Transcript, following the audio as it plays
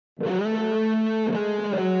Hello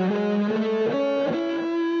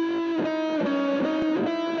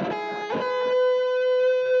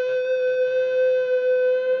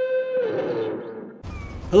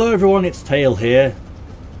everyone, it's Tail here,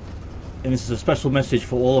 and this is a special message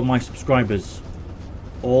for all of my subscribers,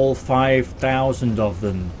 all 5,000 of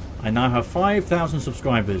them. I now have 5,000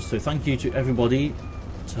 subscribers, so thank you to everybody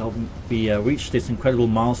to help me reach this incredible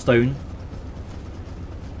milestone.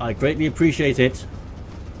 I greatly appreciate it.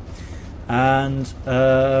 And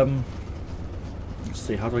let's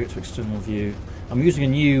see, how do I get to external view? I'm using a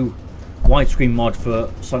new widescreen mod for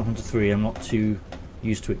Silent Hunter 3. I'm not too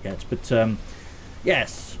used to it yet, but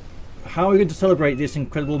yes, how are we going to celebrate this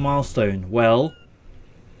incredible milestone? Well,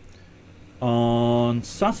 on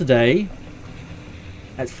Saturday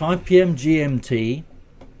at 5 PM GMT,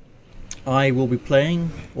 I will be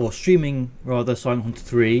playing, or streaming rather, Silent Hunter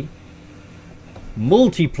 3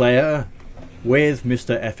 multiplayer with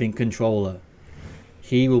Mr. Effing Controller.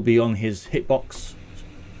 He will be on his Hitbox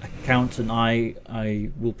account, and I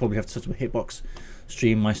will probably have to set up a Hitbox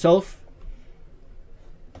stream myself.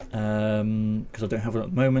 Because I don't have it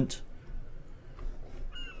at the moment.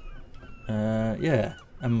 Yeah,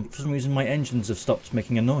 and for some reason my engines have stopped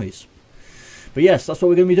making a noise. But yes, that's what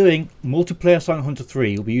we're going to be doing. Multiplayer Silent Hunter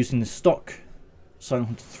 3. We'll be using the stock Silent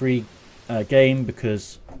Hunter 3 game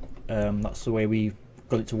because that's the way we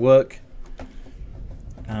got it to work.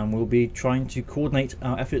 And we'll be trying to coordinate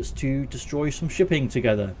our efforts to destroy some shipping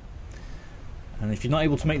together. And if you're not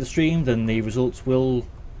able to make the stream, then the results will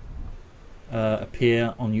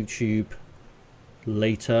appear on YouTube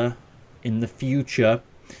later in the future.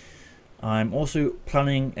 I'm also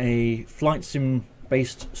planning a flight sim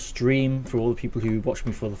based stream for all the people who watch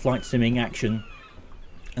me for the flight simming action,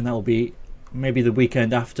 and that will be maybe the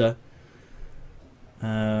weekend after.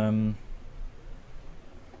 And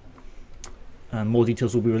more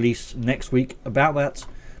details will be released next week about that.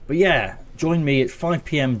 But yeah, join me at 5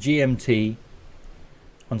 PM GMT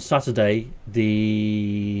on Saturday,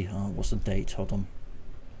 the what's the date? Hold on.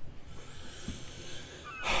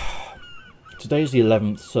 Today's the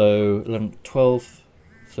 11th, so 11th, 12th,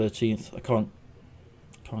 13th. I can't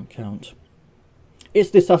count.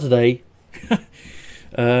 It's this Saturday.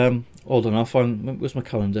 Hold on, I'll find. Where's my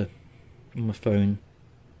calendar? On my phone.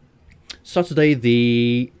 Saturday,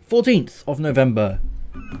 the 14th of November,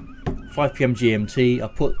 5 PM GMT. I'll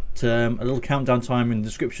put a little countdown time in the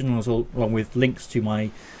description, along with links to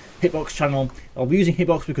my Hitbox channel. I'll be using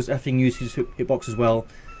Hitbox because Effing uses Hitbox as well,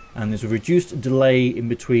 and there's a reduced delay in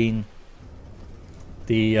between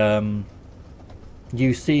the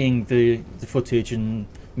you seeing the footage and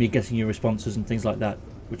me getting your responses and things like that,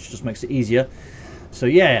 which just makes it easier. So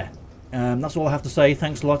yeah, that's all I have to say.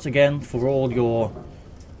 Thanks a lot again for all your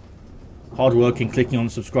hard work in clicking on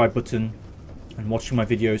the subscribe button and watching my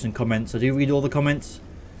videos and comments. I do read all the comments.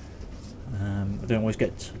 I don't always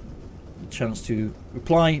get a chance to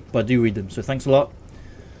reply, but I do read them, so thanks a lot.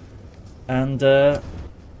 And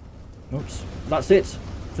oops, that's it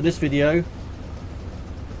for this video.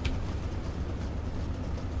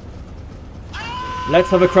 Let's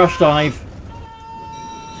have a crash dive.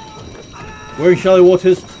 We're in shallow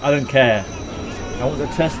waters, I don't care. I want to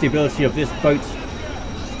test the ability of this boat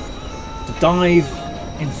to dive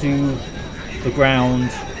into the ground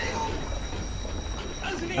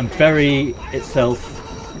and bury itself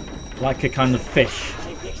like a kind of fish.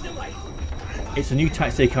 It's a new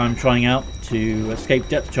tactic I'm trying out to escape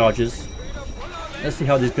depth charges. Let's see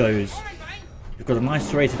how this goes. We've got a nice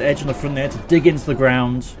serrated edge on the front there to dig into the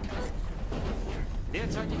ground.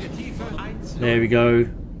 There we go.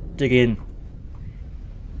 Dig in.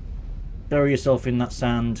 Bury yourself in that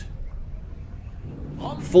sand.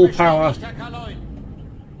 Full power.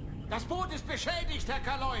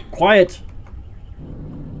 Quiet.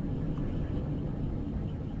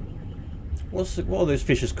 What are those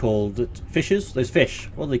fishes called? Fishes? Those fish.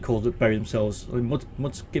 What are they called that bury themselves?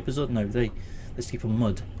 Mud skippers? No, they sleep on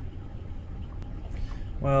mud.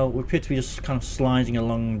 Well, we appear to be just kind of sliding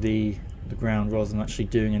along the ground rather than actually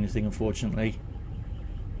doing anything, unfortunately.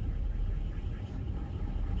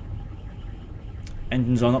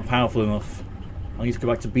 Engines are not powerful enough. I need to go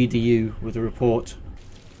back to BDU with a report.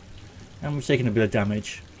 And we've taken a bit of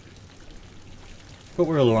damage. But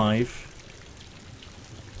we're alive.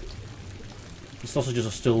 The sausages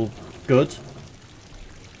are still good.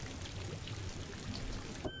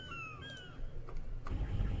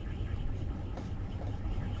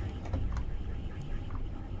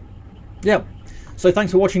 Yep. So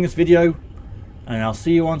thanks for watching this video, and I'll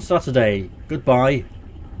see you on Saturday. Goodbye.